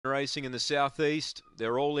Racing in the southeast.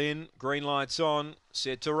 They're all in. Green lights on.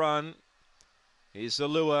 Set to run. Here's the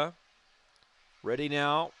lure. Ready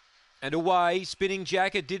now. And away. Spinning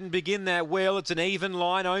Jacket didn't begin that well. It's an even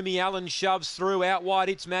line. Omi Allen shoves through. Out wide,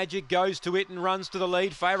 It's Magic goes to it and runs to the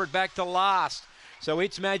lead. Favourite back to last. So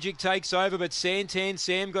It's Magic takes over, but Santan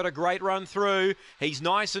Sam got a great run through. He's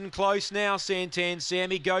nice and close now, Santan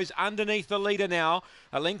Sam. He goes underneath the leader now.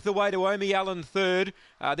 A length away to Omi Allen third.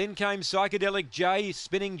 Then came Psychedelic J,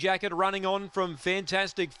 Spinning Jacket running on from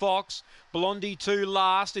Fantastic Fox. Blondie 2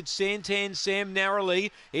 last. It's Santan Sam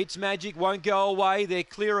narrowly. It's Magic won't go away. They're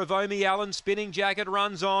clear of Omi Allen. Spinning Jacket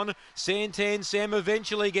runs on. Santan Sam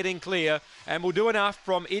eventually getting clear and will do enough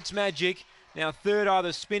from It's Magic. Now third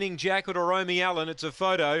either Spinning Jacket or Omi Allen. It's a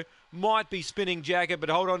photo. Might be Spinning Jacket, but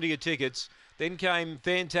hold on to your tickets. Then came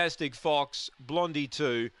Fantastic Fox, Blondie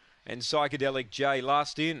 2 and Psychedelic J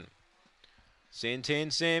last in.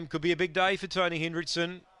 Santan Sam could be a big day for Tony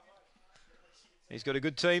Hendrickson. He's got a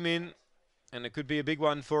good team in and it could be a big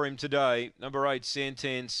one for him today. Number 8,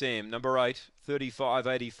 Santan Sam. Number 8,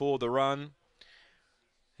 35.84 the run.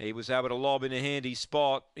 He was able to lob in a handy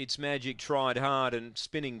spot. It's Magic tried hard and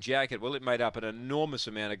Spinning Jacket, well, it made up an enormous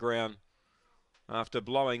amount of ground after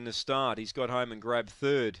blowing the start. He's got home and grabbed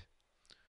third.